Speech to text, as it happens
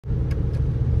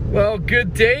Well,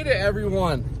 good day to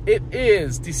everyone. It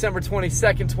is December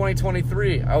 22nd,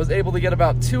 2023. I was able to get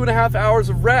about 2.5 hours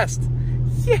of rest.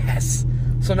 Yes!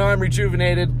 So now I'm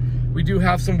rejuvenated. We do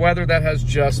have some weather that has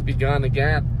just begun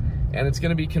again, and it's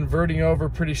gonna be converting over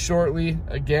pretty shortly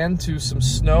again to some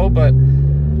snow, but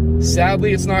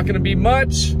sadly it's not gonna be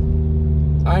much.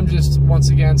 I'm just, once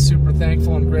again, super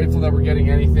thankful and grateful that we're getting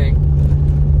anything.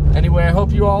 Anyway, I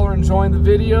hope you all are enjoying the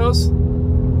videos.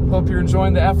 Hope you're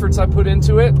enjoying the efforts I put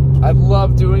into it. I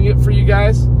love doing it for you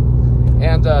guys.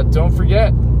 And don't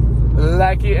forget,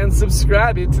 like it and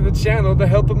subscribe it to the channel to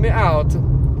help me out.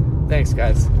 Thanks,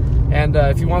 guys. And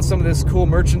if you want some of this cool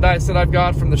merchandise that I've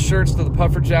got, from the shirts to the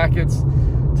puffer jackets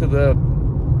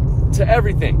to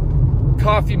everything,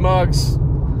 coffee mugs,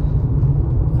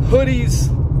 hoodies,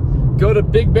 go to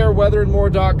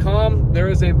BigBearWeatherandMore.com. There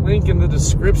is a link in the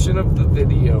description of the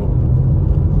video.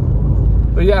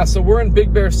 But yeah, so we're in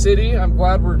Big Bear City. I'm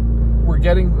glad we're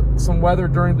getting some weather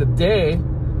during the day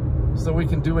so we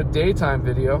can do a daytime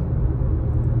video.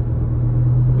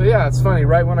 But yeah, it's funny,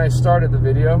 right when I started the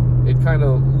video, it kind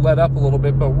of let up a little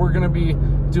bit, but we're gonna be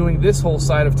doing this whole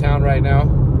side of town right now.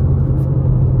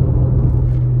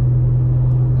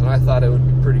 And I thought it would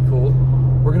be pretty cool.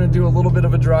 We're gonna do a little bit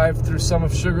of a drive through some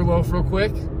of Sugarloaf real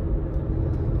quick,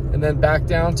 and then back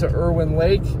down to Erwin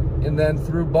Lake, and then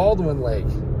through Baldwin Lake,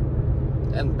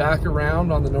 and back around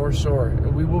on the North Shore.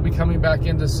 And we will be coming back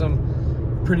into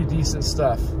some pretty decent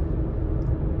stuff.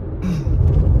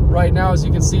 Right now, as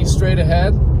you can see straight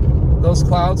ahead, those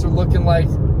clouds are looking like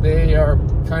they are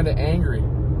kind of angry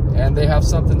and they have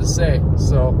something to say.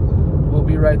 So we'll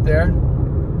be right there.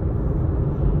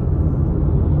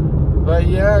 But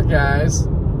yeah, guys,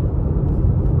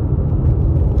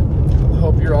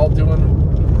 hope you're all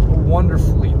doing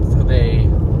wonderfully today.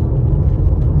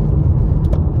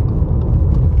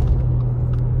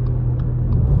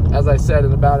 As I said,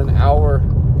 in about an hour,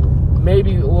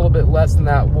 maybe a little bit less than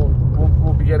that, we'll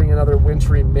be getting another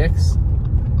wintry mix,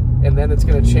 and then it's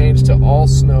going to change to all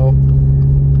snow.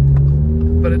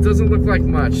 But it doesn't look like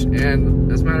much. And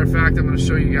as a matter of fact, I'm going to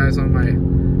show you guys on my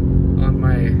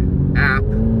app,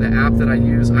 the app that I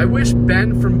use. I wish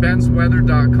Ben from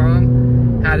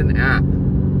bensweather.com had an app.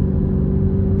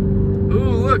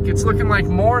 Ooh, look, it's looking like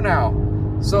more now.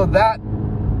 So that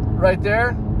right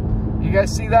there, you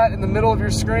guys see that in the middle of your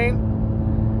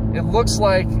screen? It looks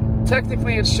like,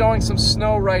 technically it's showing some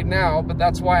snow right now, but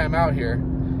that's why I'm out here.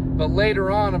 But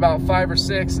later on, about 5 or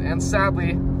 6, and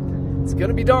sadly, it's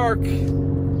gonna be dark.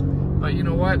 But you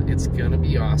know what? It's gonna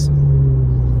be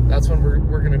awesome. That's when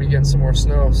we're gonna be getting some more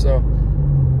snow, so.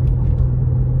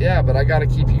 Yeah, but I gotta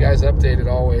keep you guys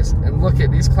updated always. And look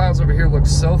at these clouds over here, look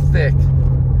so thick.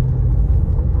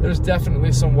 There's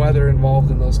definitely some weather involved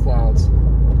in those clouds.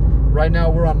 Right now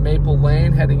we're on Maple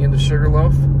Lane heading into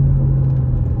Sugarloaf.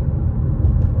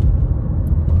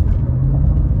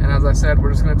 And as I said,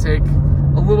 we're just gonna take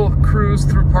a little cruise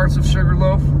through parts of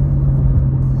Sugarloaf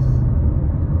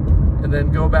and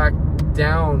then go back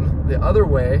down the other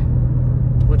way,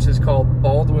 which is called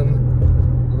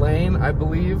Baldwin Lane, I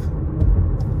believe,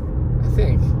 I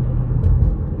think,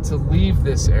 to leave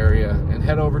this area and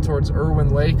head over towards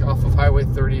Erwin Lake off of Highway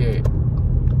 38.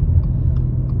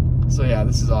 So yeah,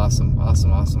 this is awesome,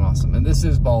 awesome, awesome, awesome. And this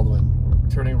is Baldwin. We're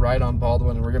turning right on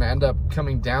Baldwin, and we're gonna end up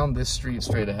coming down this street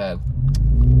straight ahead.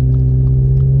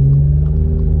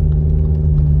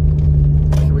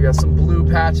 We got some blue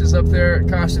patches up there.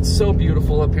 Gosh, it's so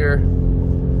beautiful up here.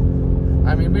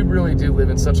 I mean, we really do live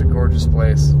in such a gorgeous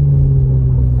place.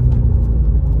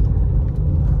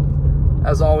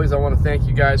 As always, I want to thank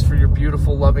you guys for your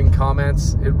beautiful, loving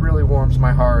comments. It really warms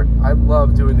my heart. I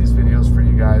love doing these videos for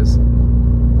you guys.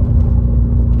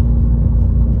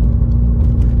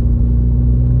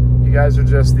 You guys are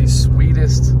just the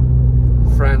sweetest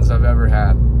friends I've ever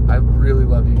had. I really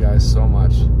love you guys so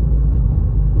much.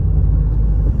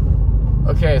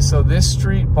 Okay, so this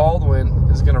street, Baldwin,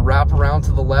 is gonna wrap around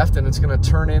to the left and it's gonna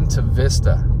turn into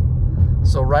Vista.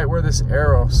 So right where this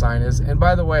arrow sign is, and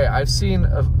by the way, I've seen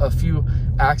a few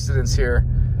accidents here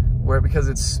where, because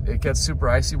it gets super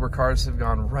icy, where cars have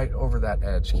gone right over that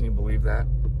edge. Can you believe that?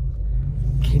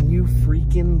 Can you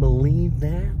freaking believe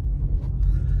that?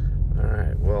 All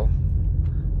right, well,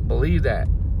 believe that.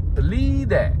 Believe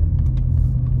that.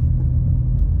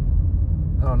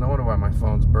 Oh, no wonder why my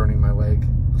phone's burning my leg.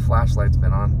 The flashlight's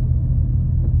been on.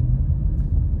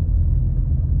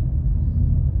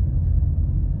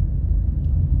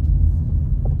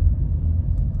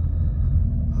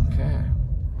 Okay.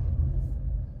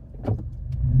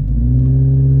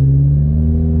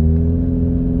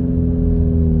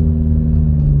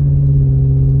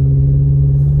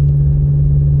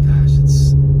 Gosh,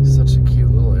 it's such a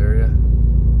cute little area.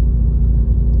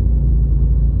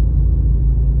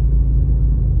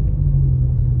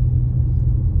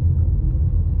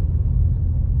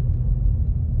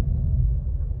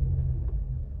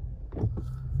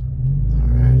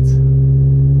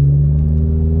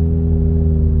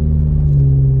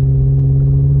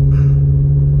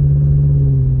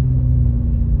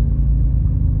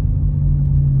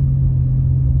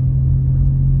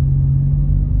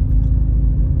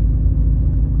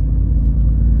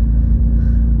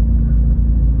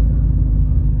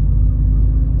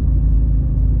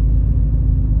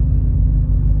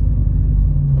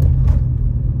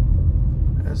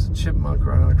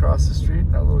 chipmunk running across the street.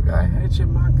 That little guy. Hey,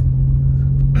 chipmunk.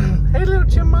 Hey, little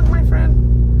chipmunk, my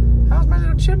friend. How's my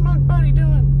little chipmunk buddy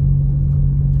doing?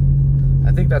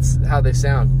 I think that's how they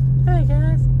sound. Hey,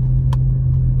 guys.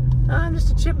 I'm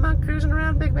just a chipmunk cruising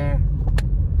around Big Bear.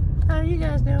 How are you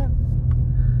guys doing?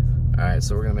 All right,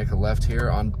 so we're gonna make a left here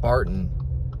on Barton.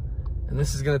 And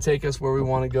this is gonna take us where we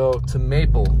wanna go to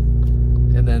Maple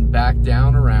and then back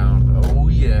down around. Oh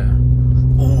yeah.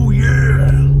 Oh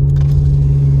yeah.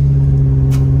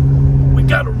 We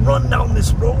gotta run down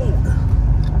this road.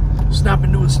 Snap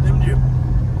into a Slim Jim.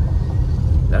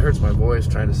 That hurts my voice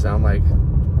trying to sound like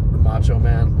the Macho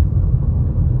Man.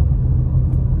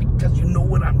 Because you know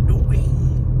what I'm doing.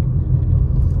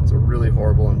 It's a really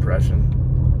horrible impression.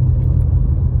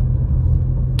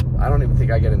 I don't even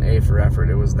think I get an A for effort.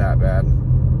 It was that bad.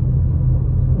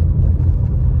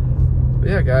 But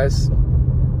yeah, guys,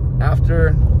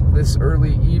 after this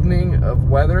early evening of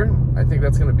weather, I think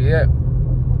that's gonna be it.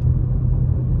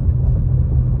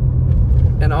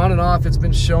 And on and off, it's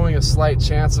been showing a slight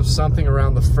chance of something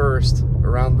around the 1st,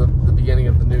 around the beginning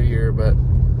of the new year, but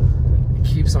it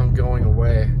keeps on going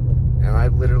away. And I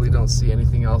literally don't see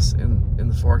anything else in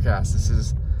the forecast. This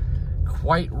is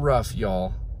quite rough,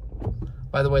 y'all.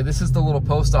 By the way, this is the little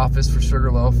post office for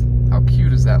Sugarloaf. How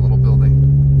cute is that little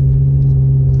building?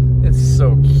 It's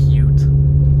so cute.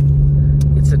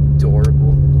 It's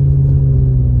adorable.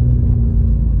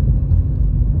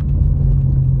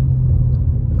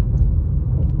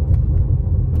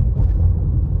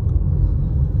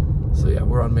 So yeah,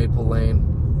 we're on Maple Lane.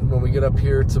 And when we get up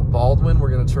here to Baldwin, we're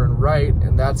gonna turn right,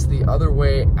 and that's the other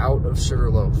way out of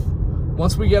Sugarloaf.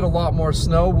 Once we get a lot more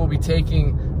snow, we'll be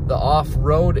taking the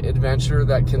off-road adventure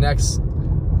that connects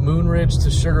Moonridge to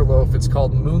Sugarloaf. It's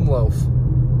called Moonloaf.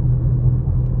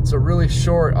 It's a really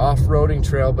short off-roading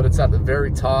trail, but it's at the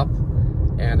very top,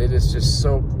 and it is just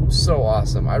so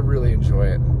awesome. I really enjoy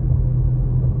it.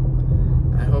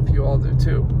 I hope you all do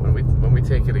too when we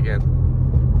take it again.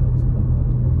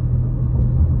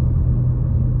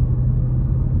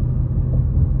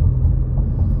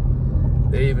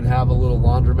 They even have a little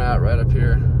laundromat right up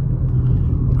here.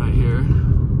 Right here.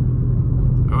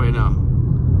 Oh wait, no.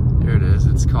 Here it is.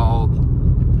 It's called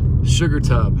Sugar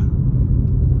Tub.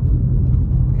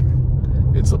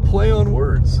 It's a play on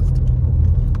words.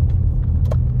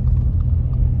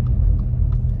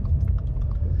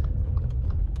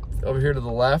 Over here to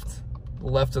the left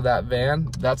of that van,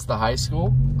 that's the high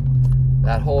school.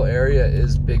 That whole area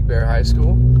is Big Bear High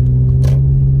School.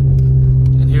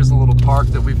 And here's a little park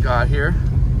that we've got here.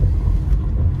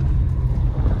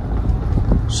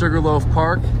 Sugarloaf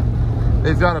Park.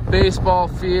 They've got a baseball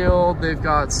field, they've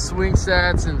got swing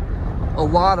sets and a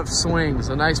lot of swings,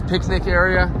 a nice picnic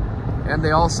area, and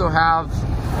they also have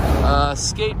a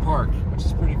skate park, which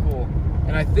is pretty cool.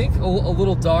 And I think a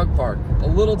little dog park, a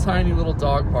little tiny little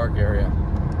dog park area.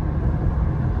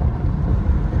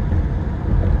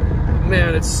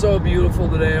 Man, it's so beautiful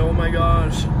today, oh my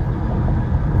gosh.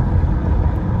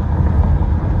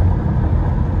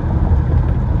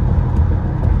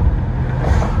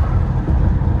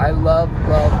 I love it. I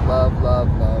love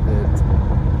it.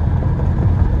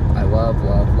 I love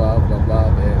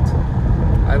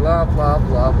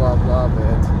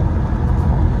it.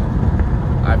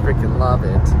 I freaking love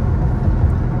it.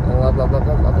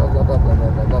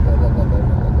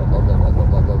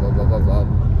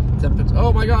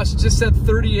 Oh my gosh, it just said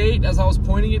 38 as I was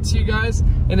pointing it to you guys,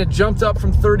 and it jumped up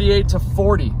from 38 to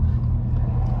 40.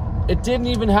 It didn't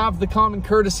even have the common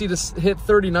courtesy to hit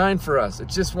 39 for us. It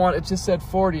just said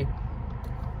 40.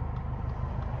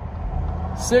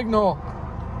 Signal,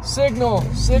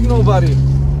 buddy.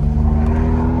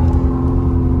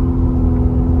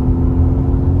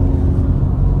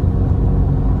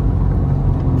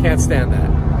 Can't stand that.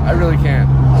 I really can't.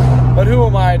 But who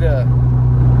am I to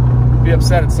be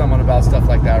upset at someone about stuff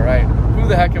like that, right? Who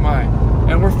the heck am I?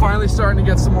 And we're finally starting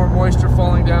to get some more moisture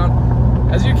falling down.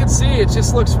 As you can see, it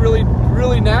just looks really,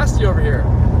 really nasty over here.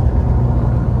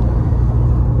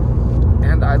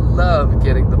 And I love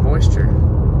getting the moisture.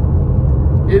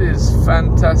 It is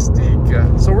fantastic.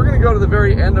 So we're gonna go to the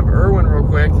very end of Erwin real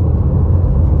quick.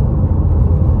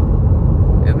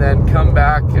 And then come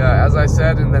back, as I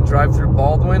said, and then drive through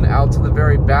Baldwin out to the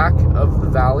very back of the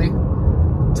valley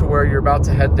to where you're about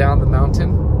to head down the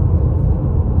mountain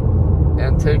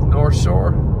and take North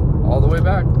Shore all the way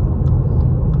back.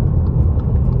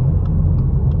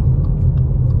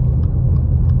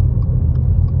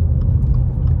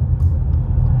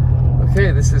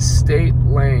 Okay, this is State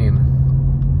Lane.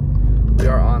 We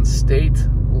are on State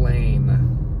Lane.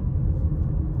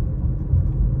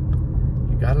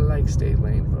 You gotta like State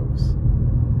Lane, folks.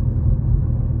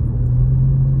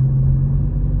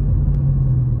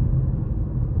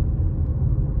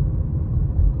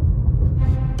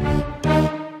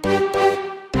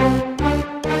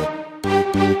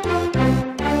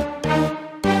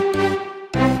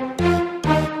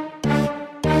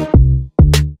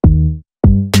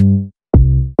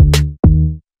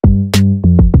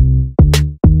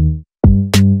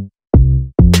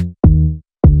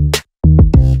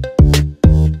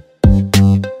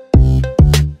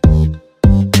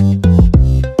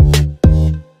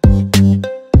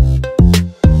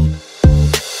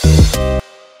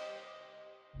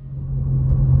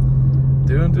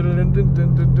 So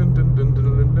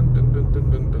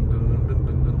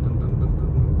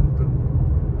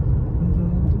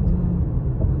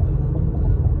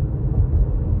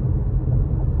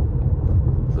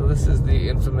this is the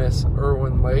infamous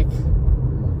Erwin Lake.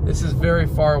 This is very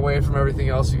far away from everything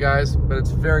else, you guys, but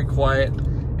it's very quiet.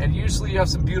 And usually you have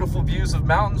some beautiful views of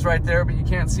mountains right there, but you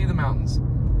can't see the mountains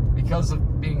because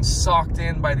of being socked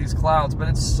in by these clouds. But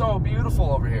it's so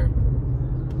beautiful over here.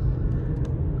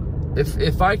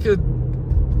 If I could,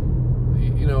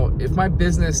 you know, if my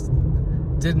business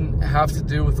didn't have to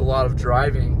do with a lot of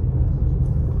driving,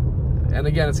 and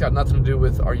again, it's got nothing to do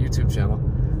with our YouTube channel,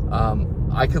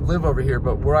 I could live over here.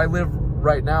 But where I live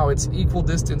right now, it's equal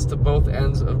distance to both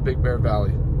ends of Big Bear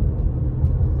Valley,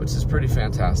 which is pretty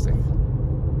fantastic.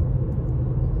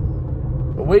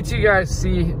 But wait till you guys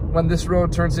see when this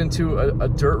road turns into a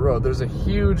dirt road. There's a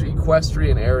huge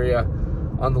equestrian area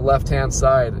on the left-hand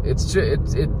side. It's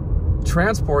just, it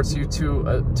transports you to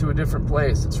a different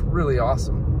place. It's really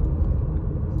awesome.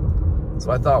 So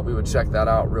I thought we would check that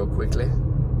out real quickly.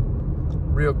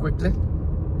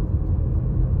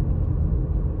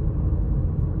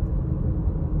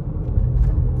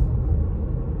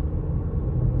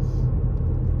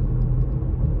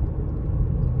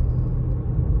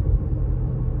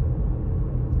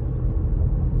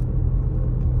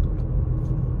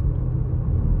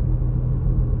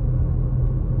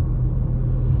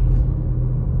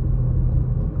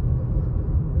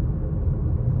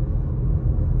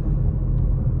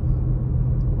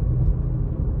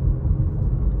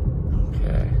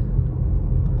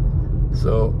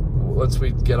 So once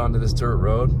we get onto this dirt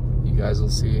road, you guys will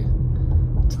see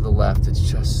to the left, it's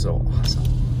just so awesome.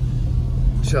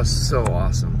 Just so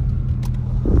awesome.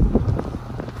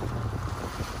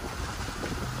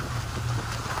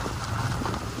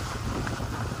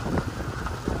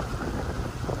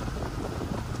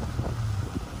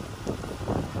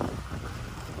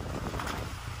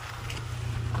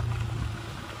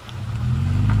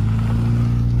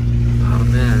 Oh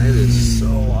man, it is so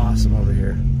awesome over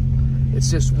here. It's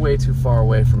just way too far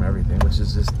away from everything, which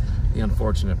is just the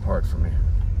unfortunate part for me.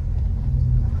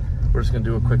 We're just gonna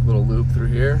do a quick little loop through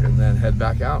here and then head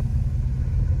back out.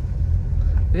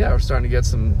 Yeah, we're starting to get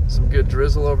some good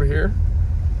drizzle over here.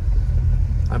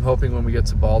 I'm hoping when we get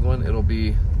to Baldwin, it'll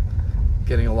be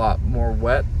getting a lot more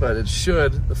wet, but it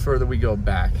should the further we go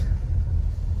back.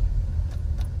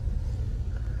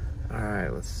 All right,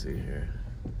 let's see here.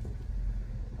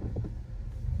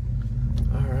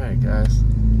 All right, guys.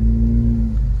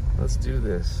 Let's do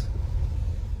this.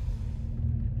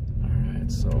 All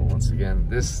right, so once again,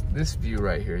 this view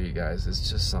right here, you guys, is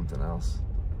just something else.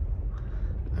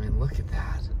 I mean, look at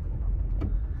that.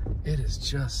 It is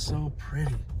just so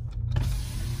pretty.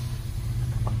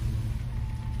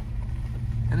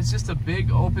 And it's just a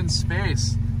big open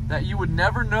space that you would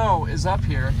never know is up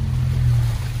here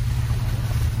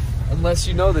unless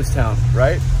you know this town,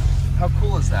 right? How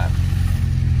cool is that?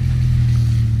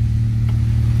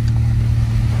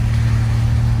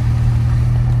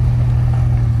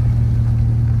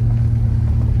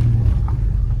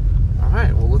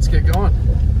 Let's get going.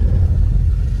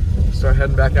 Start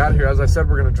heading back out of here. As I said,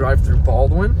 we're going to drive through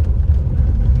Baldwin.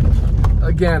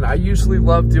 Again, I usually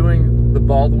love doing the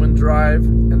Baldwin drive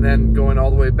and then going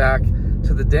all the way back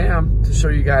to the dam to show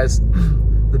you guys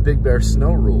the Big Bear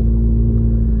snow rule.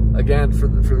 Again, for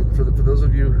those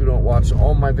of you who don't watch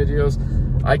all my videos,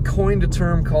 I coined a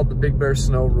term called the Big Bear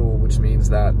snow rule, which means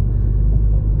that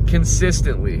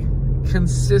consistently,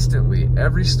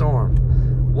 every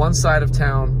storm, one side of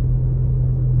town,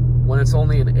 when it's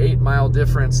only an 8-mile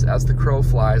difference as the crow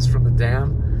flies from the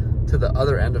dam to the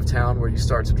other end of town where you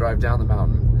start to drive down the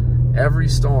mountain, every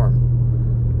storm,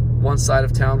 one side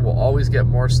of town will always get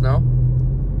more snow,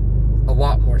 a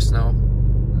lot more snow,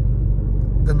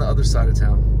 than the other side of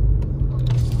town.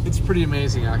 It's pretty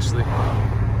amazing, actually.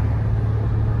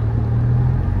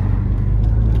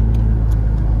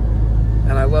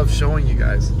 And I love showing you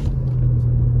guys.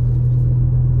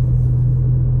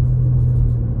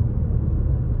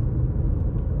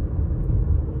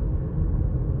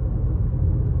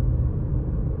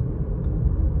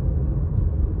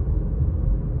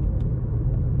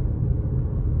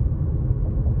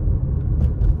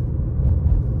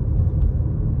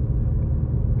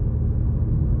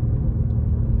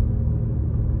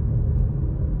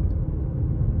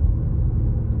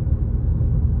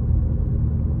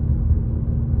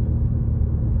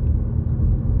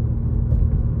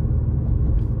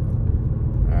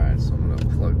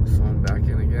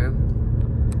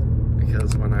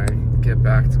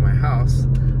 Back to my house.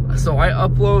 So I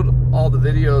upload all the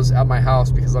videos at my house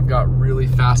because I've got really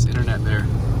fast internet there.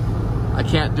 I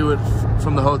can't do it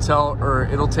from the hotel, or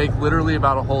it'll take literally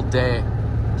about a whole day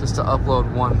just to upload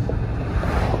one.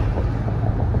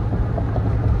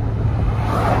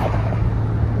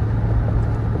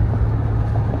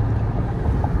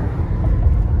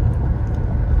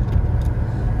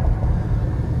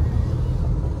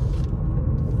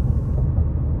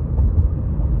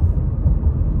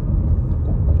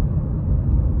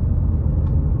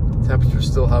 Temperature's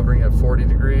still hovering at 40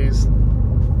 degrees.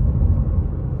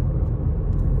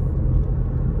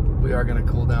 We are going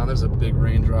to cool down. There's a big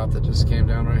raindrop that just came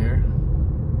down right here.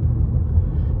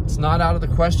 It's not out of the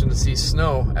question to see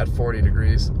snow at 40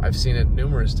 degrees. I've seen it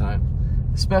numerous times,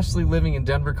 especially living in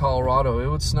Denver, Colorado. It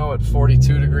would snow at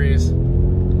 42 degrees.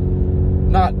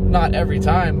 Not every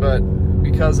time, but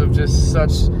because of just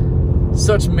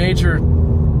such major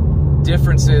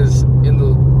differences in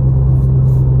the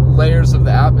layers of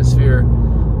the atmosphere,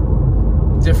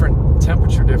 different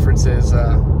temperature differences,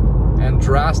 and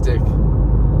drastic.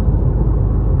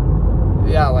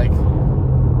 Yeah, like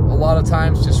a lot of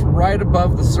times just right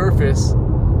above the surface,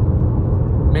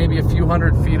 maybe a few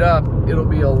hundred feet up, it'll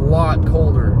be a lot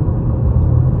colder.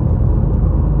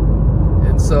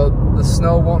 And so the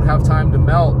snow won't have time to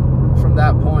melt from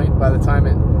that point by the time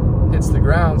it hits the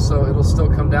ground, so it'll still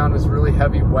come down as really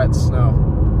heavy, wet snow.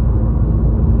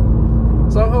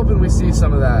 So I'm hoping we see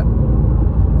some of that.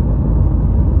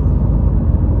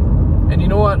 And you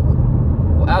know what?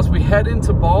 As we head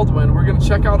into Baldwin, we're going to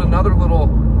check out another little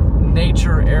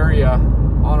nature area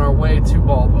on our way to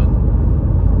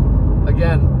Baldwin.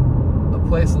 Again, a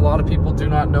place a lot of people do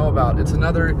not know about. It's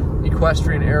another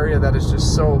equestrian area that is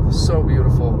just so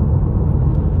beautiful.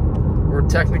 We're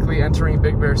technically entering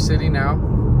Big Bear City now.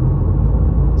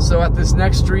 So at this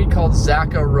next street called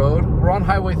Zacca Road, we're on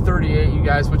Highway 38, you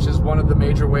guys, which is one of the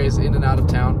major ways in and out of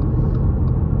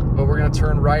town. But we're going to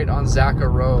turn right on Zacca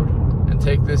Road and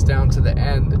take this down to the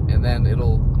end, and then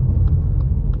it'll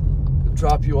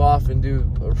drop you off and do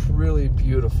a really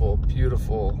beautiful,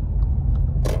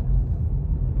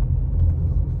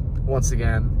 once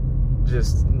again,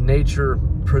 just nature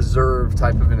preserve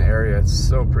type of an area. It's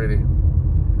so pretty.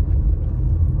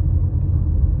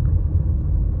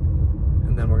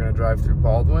 And then we're going to drive through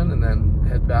Baldwin and then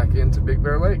head back into Big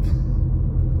Bear Lake.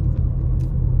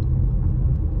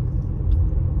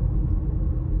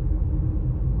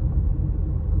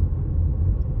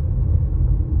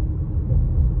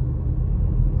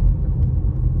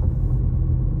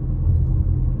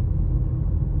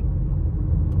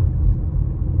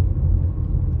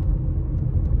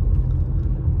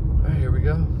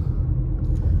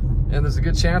 And there's a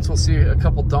good chance we'll see a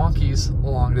couple donkeys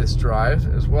along this drive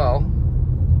as well.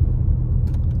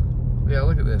 Yeah,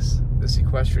 look at this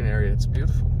equestrian area. It's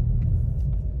beautiful.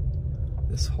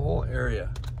 This whole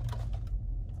area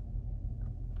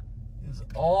is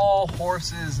all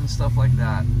horses and stuff like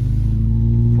that.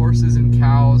 Horses and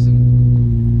cows. And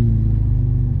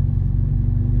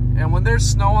when there's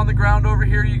snow on the ground over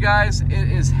here, you guys,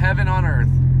 it is heaven on earth.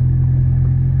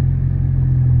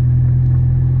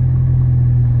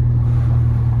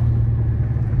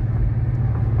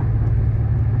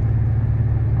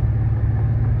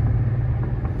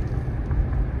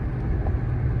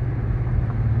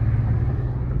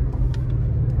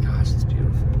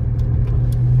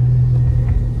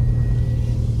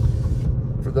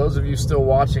 For those of you still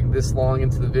watching this long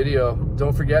into the video,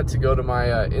 don't forget to go to my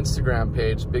Instagram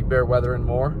page, Big Bear Weather and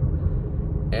More,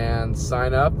 and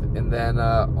sign up. And then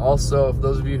also, if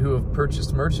those of you who have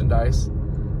purchased merchandise,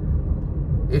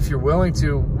 if you're willing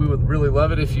to, we would really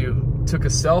love it if you took a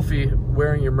selfie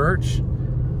wearing your merch,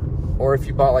 or if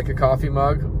you bought like a coffee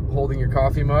mug, holding your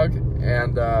coffee mug,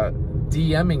 and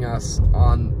DMing us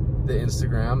on the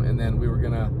Instagram. And then we were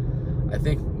gonna, I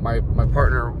think my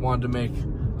partner wanted to make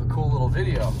a cool little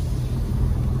video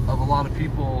of a lot of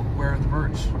people wearing the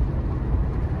merch.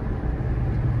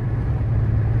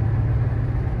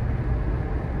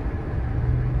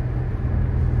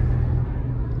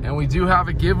 And we do have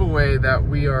a giveaway that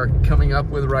we are coming up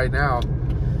with right now.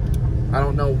 I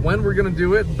don't know when we're gonna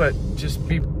do it, but just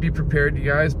be prepared, you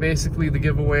guys. Basically, the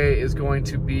giveaway is going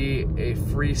to be a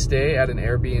free stay at an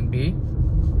Airbnb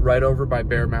right over by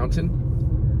Bear Mountain.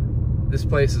 This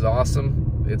place is awesome.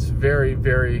 It's very,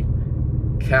 very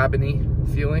cabin-y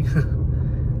feeling.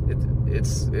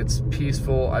 It's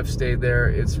peaceful. I've stayed there.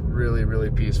 It's really,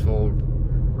 really peaceful,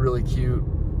 really cute,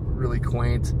 really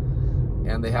quaint.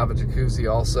 And they have a jacuzzi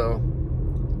also.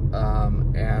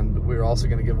 And we're also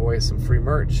going to give away some free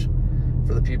merch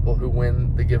for the people who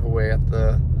win the giveaway at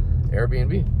the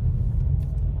Airbnb.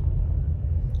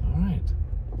 All right.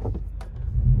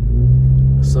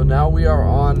 So now we are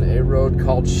on a road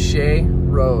called Shea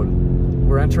Road.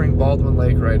 we're entering Baldwin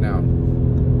Lake right now.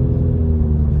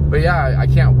 But yeah, I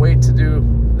can't wait to do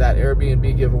that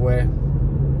Airbnb giveaway.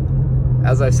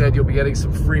 As I said, you'll be getting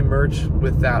some free merch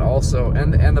with that also.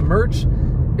 And the merch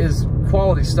is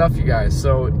quality stuff, you guys.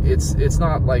 So it's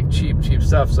not like cheap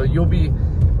stuff. So you'll be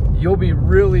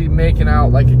really making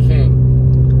out like a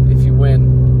king if you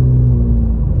win.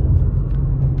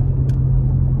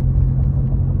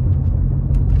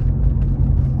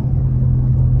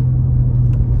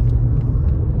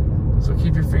 So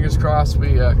keep your fingers crossed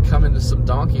we come into some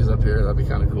donkeys up here. That'd be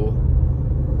kind of cool.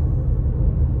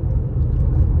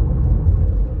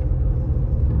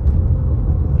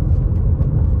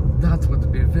 That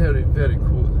would be very, very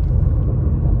cool.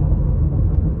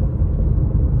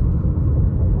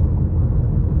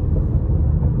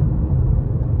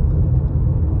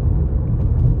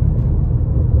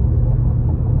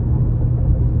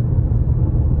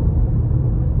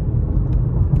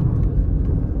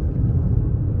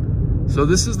 So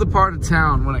this is the part of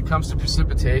town when it comes to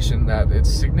precipitation that it's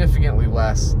significantly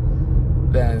less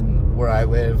than where I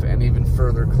live and even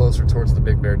further closer towards the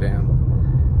Big Bear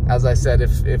Dam. As I said,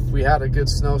 if we had a good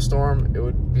snowstorm, it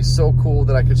would be so cool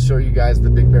that I could show you guys the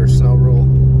Big Bear snow rule.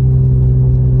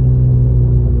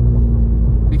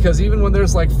 Because even when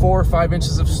there's like 4 or 5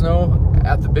 inches of snow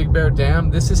at the Big Bear Dam,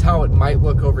 this is how it might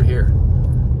look over here.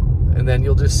 And then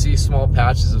you'll just see small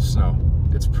patches of snow.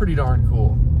 It's pretty darn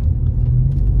cool.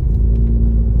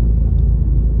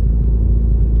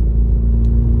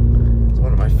 It's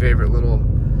one of my favorite little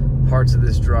parts of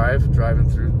this drive, driving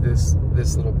through this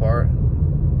little part.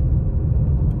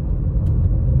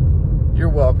 You're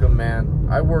welcome, man.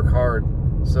 I work hard,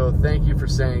 so thank you for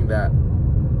saying that.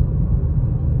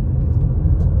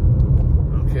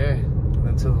 Okay, and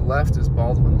then to the left is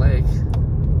Baldwin Lake.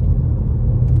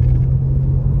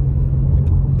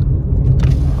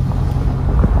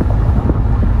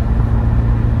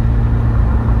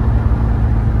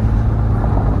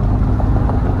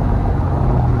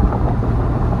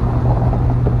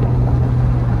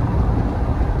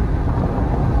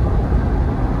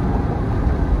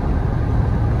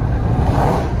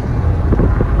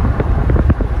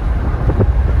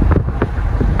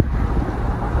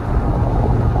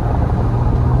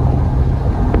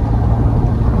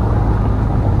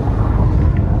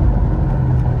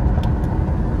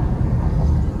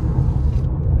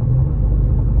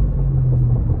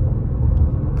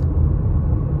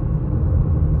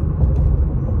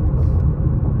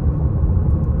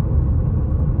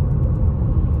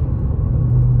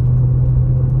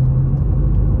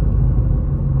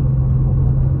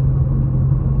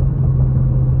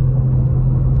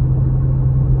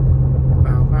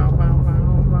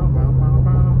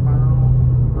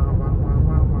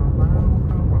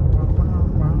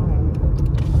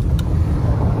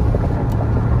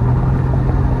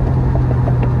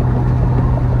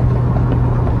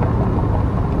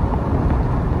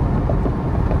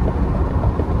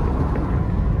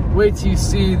 Wait till you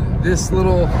see this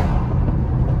little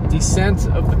descent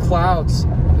of the clouds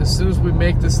as soon as we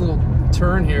make this little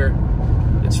turn here.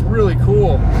 It's really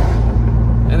cool.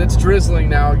 And it's drizzling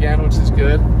now again, which is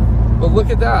good. But look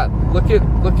at that. Look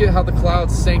at how the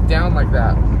clouds sank down like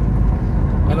that.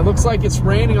 And it looks like it's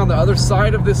raining on the other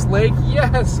side of this lake.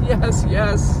 Yes, yes,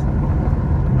 yes.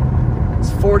 It's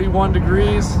 41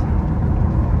 degrees.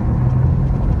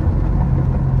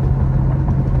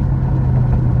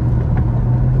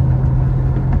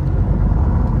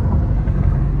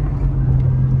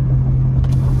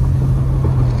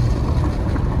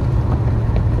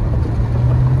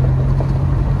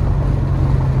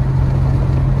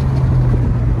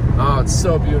 It's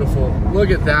so beautiful. Look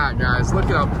at that, guys. Look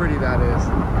at how pretty that is.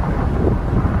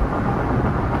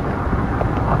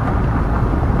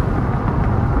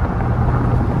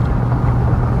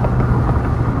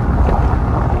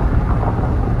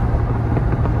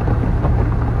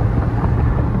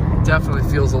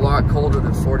 Definitely feels a lot colder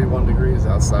than 41 degrees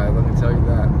outside, let me tell you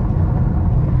that.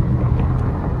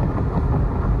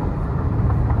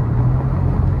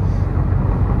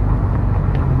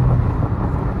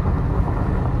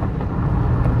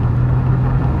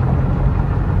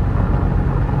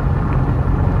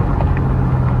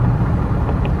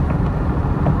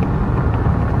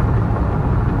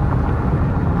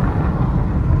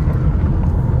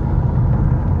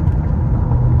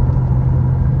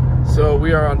 So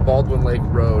we are on Baldwin Lake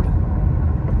Road.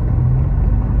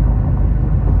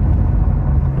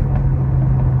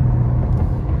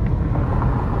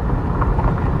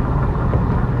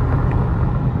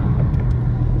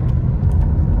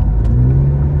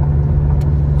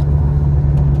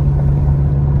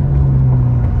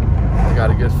 I got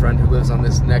a good friend who lives on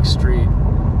this next street,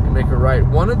 make a right.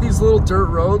 One of these little dirt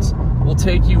roads will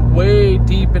take you way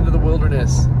deep into the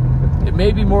wilderness. It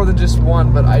may be more than just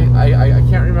one, but I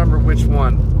can't remember which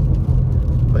one.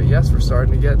 But yes, we're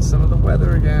starting to get some of the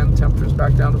weather again. Temperature's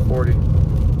back down to 40.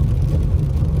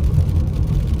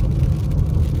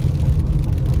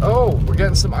 Oh, we're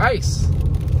getting some ice.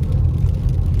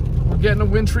 We're getting a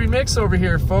wintry mix over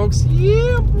here, folks.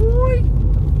 Yeah, boy.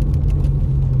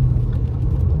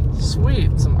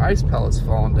 Sweet, some ice pellets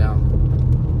falling down.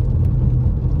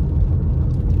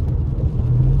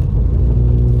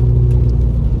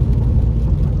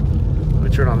 Let me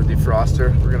turn on the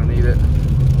defroster. We're gonna need it.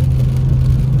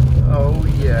 Oh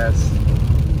yes.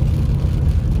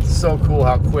 It's so cool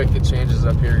how quick it changes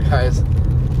up here, guys.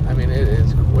 I mean, it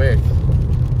is quick.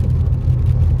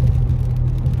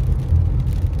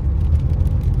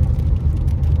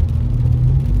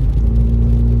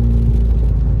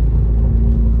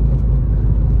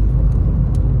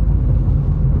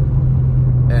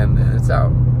 And then it's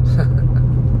out.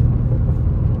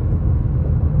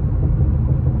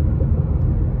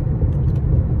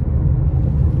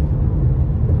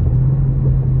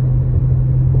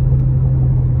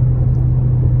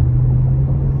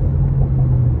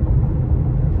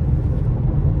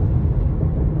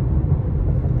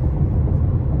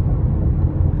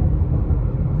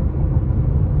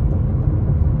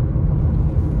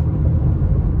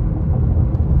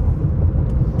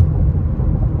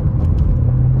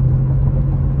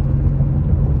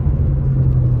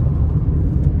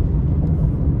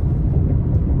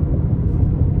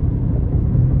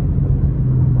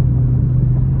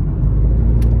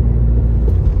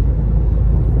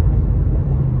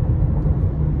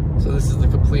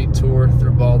 Tour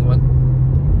through Baldwin.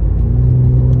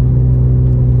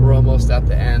 We're almost at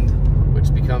the end,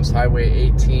 which becomes Highway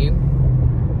 18.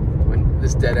 When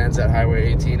this dead ends at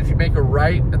Highway 18. If you make a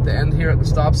right at the end here at the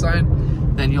stop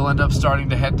sign, then you'll end up starting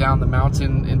to head down the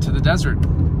mountain into the desert.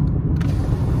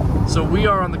 So we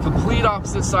are on the complete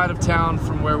opposite side of town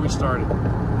from where we started.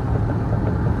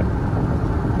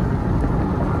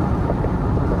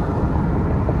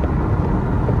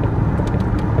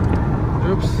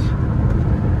 Oops.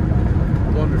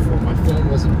 Wonderful. My phone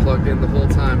wasn't plugged in the whole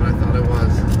time, and I thought it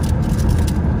was.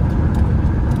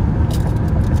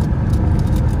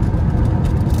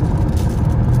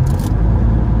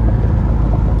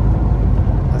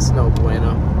 That's no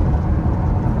bueno.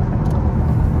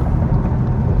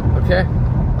 Okay.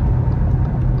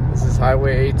 This is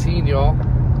Highway 18, y'all.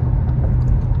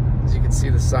 As you can see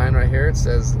the sign right here, it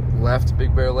says left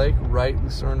Big Bear Lake, right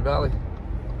Lucerne Valley.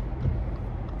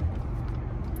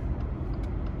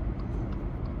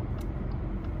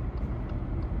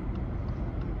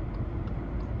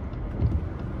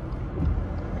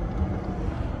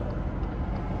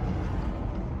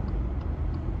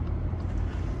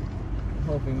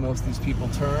 Hoping most of these people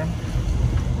turn.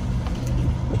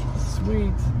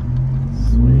 Sweet,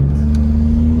 sweet.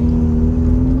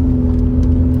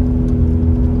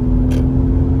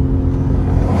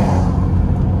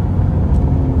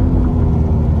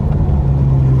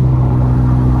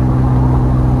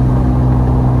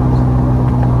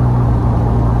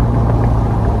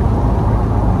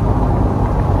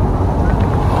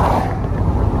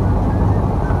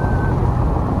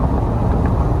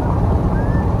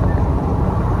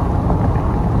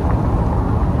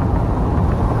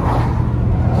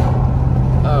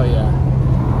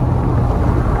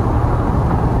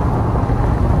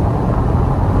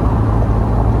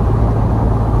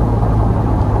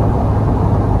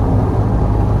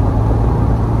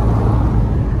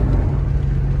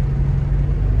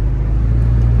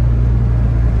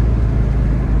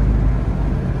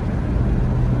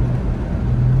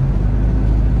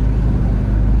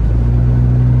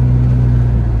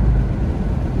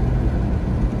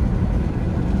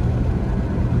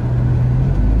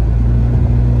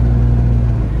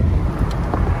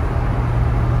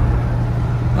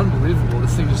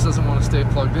 This thing just doesn't want to stay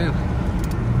plugged in.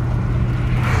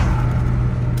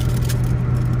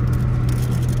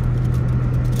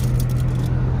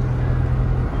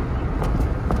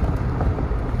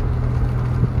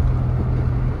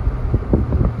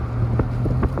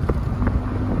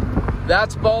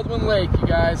 That's Baldwin Lake, you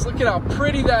guys. Look at how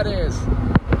pretty that is.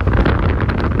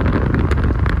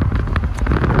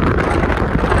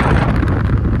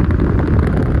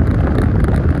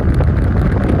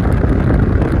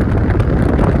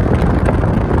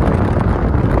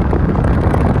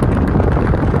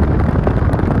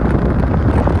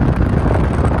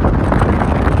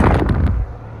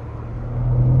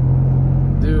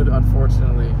 Dude,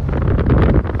 unfortunately.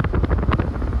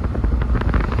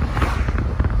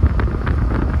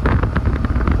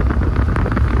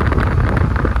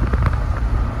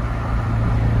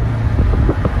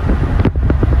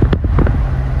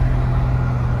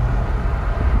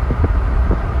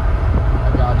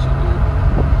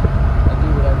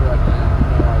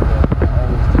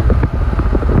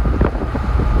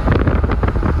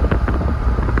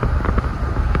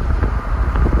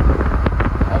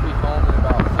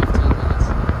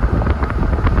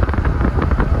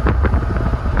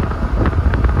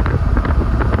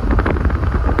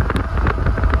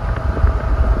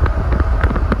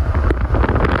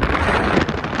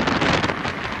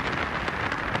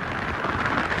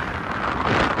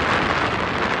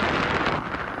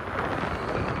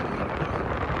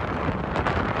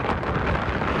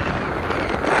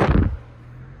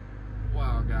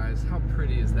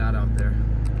 that out there.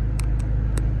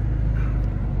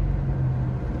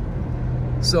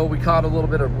 So we caught a little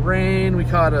bit of rain. We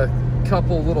caught a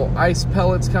couple little ice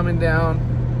pellets coming down.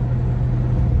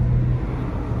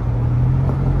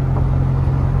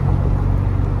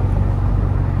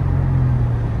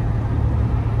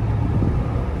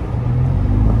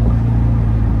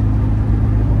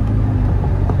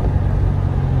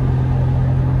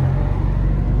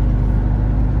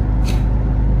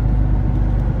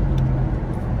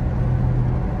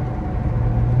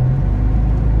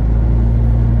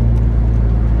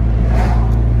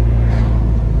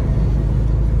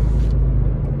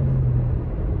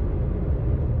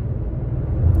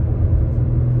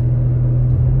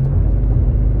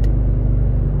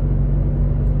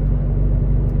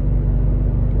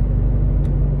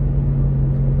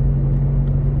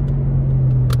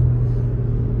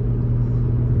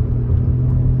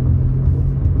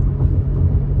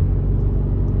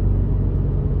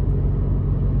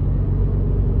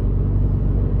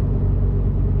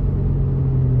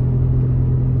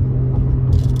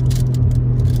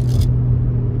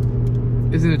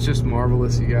 Isn't it just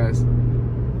marvelous, you guys?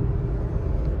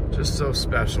 Just so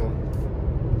special.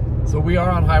 So we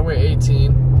are on Highway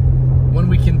 18. When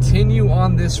we continue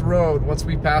on this road, once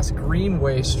we pass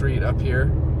Greenway Street up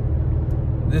here,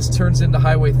 this turns into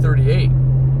Highway 38.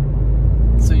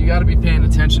 So you gotta be paying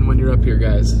attention when you're up here,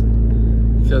 guys.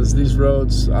 Because these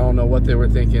roads, I don't know what they were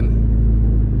thinking.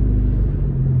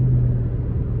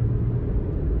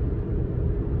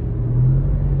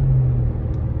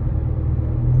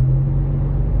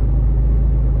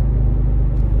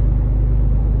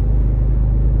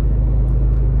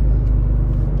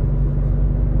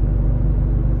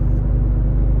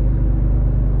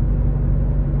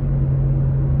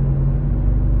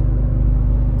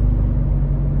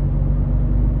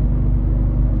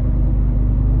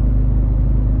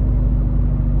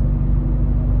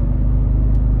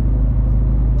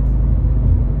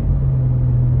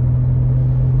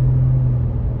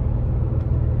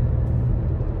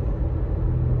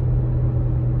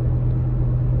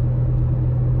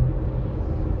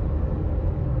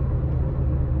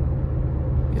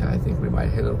 I think we might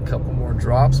hit a couple more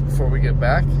drops before we get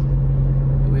back.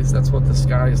 At least that's what the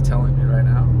sky is telling me right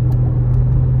now.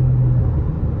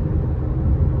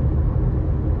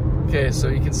 Okay, so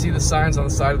you can see the signs on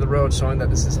the side of the road showing that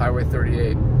this is Highway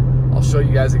 38. I'll show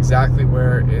you guys exactly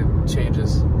where it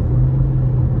changes.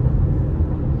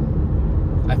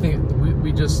 I think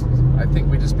we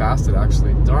just passed it,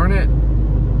 actually. Darn it.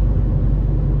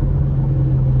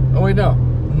 Oh wait, no.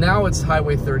 Now it's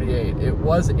Highway 38. It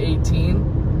was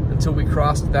 18 until we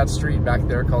crossed that street back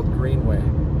there called Greenway.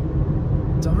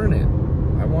 Darn it.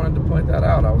 I wanted to point that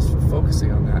out. I was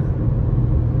focusing on that.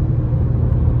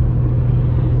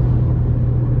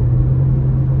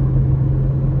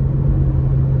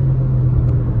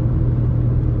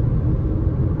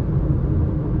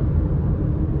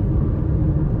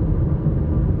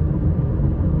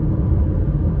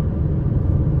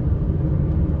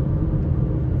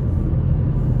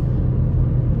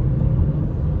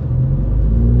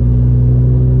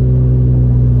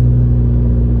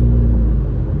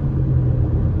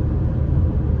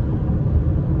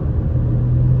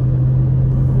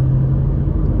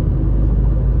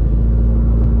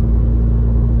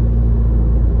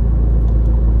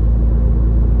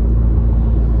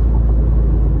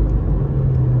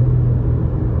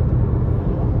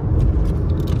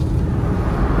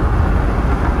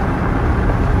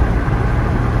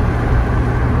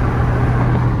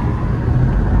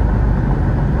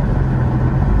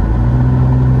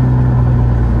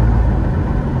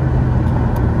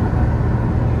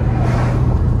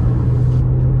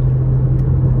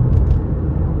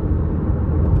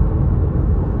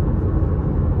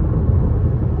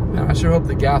 I sure hope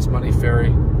the gas money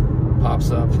ferry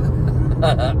pops up.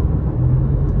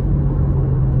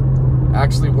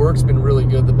 Actually, work's been really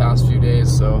good the past few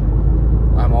days, so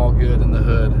I'm all good in the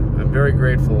hood. I'm very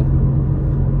grateful.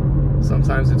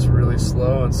 Sometimes it's really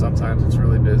slow and sometimes it's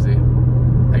really busy.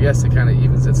 I guess it kind of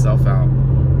evens itself out.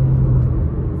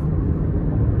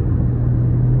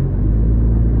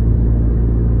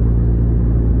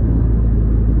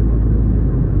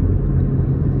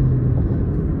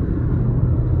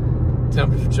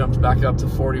 Temperature jumps back up to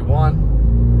 41.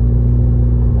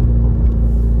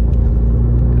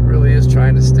 It really is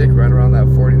trying to stick right around that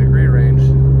 40-degree range.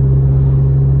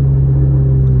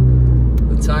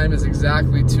 The time is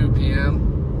exactly 2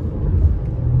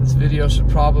 p.m. This video should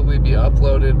probably be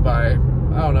uploaded by,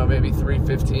 I don't know, maybe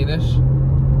 3:15-ish.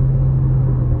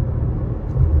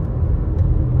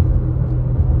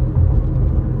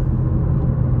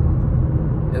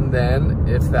 And then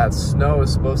if that snow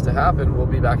is supposed to happen, we'll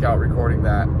be back out recording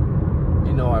that.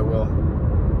 You know I will.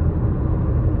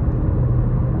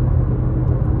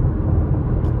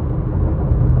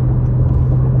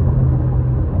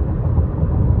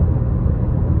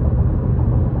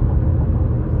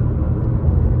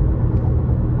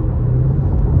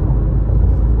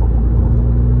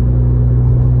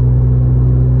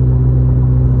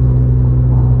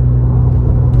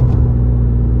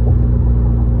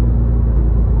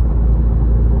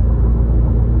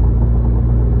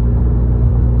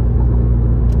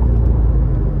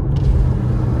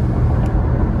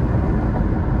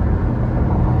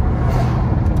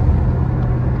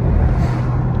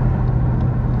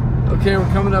 Okay,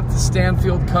 we're coming up to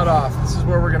Stanfield Cutoff. This is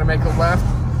where we're gonna make a left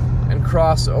and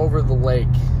cross over the lake.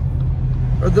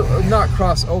 Or not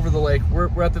cross over the lake, we're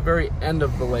at the very end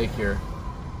of the lake here.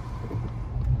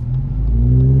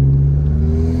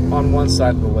 On one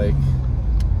side of the lake.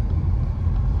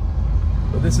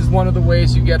 But this is one of the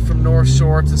ways you get from North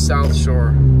Shore to South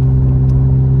Shore.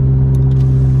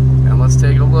 And let's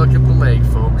take a look at the lake,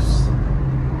 folks.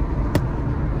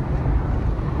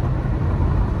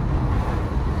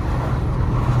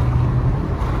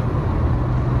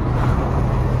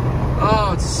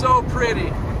 Oh, it's so pretty.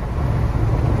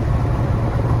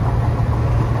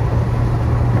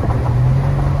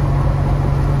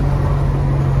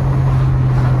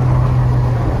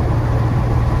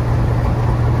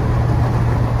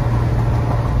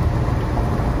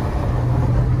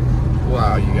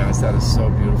 Wow, you guys, that is so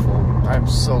beautiful. I'm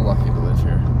so lucky to live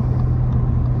here.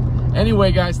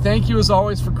 Anyway, guys, thank you as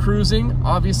always for cruising.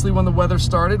 Obviously, when the weather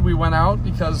started, we went out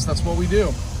because that's what we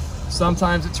do.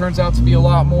 Sometimes it turns out to be a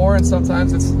lot more, and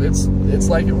sometimes it's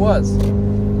like it was.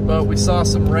 But we saw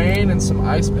some rain and some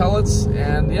ice pellets,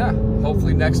 and yeah,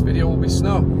 hopefully next video will be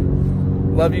snow.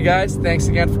 Love you guys. Thanks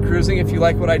again for cruising. If you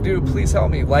like what I do, please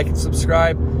help me. Like and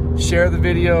subscribe, share the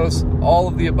videos. All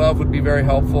of the above would be very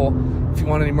helpful. If you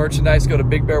want any merchandise, go to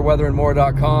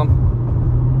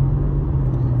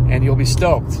bigbearweatherandmore.com, and you'll be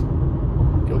stoked.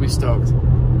 You'll be stoked.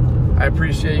 I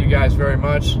appreciate you guys very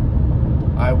much.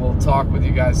 I will talk with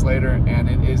you guys later, and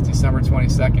it is December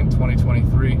 22nd,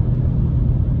 2023.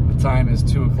 The time is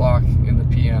 2 o'clock in the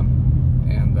PM,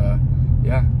 and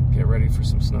yeah, get ready for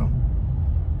some snow.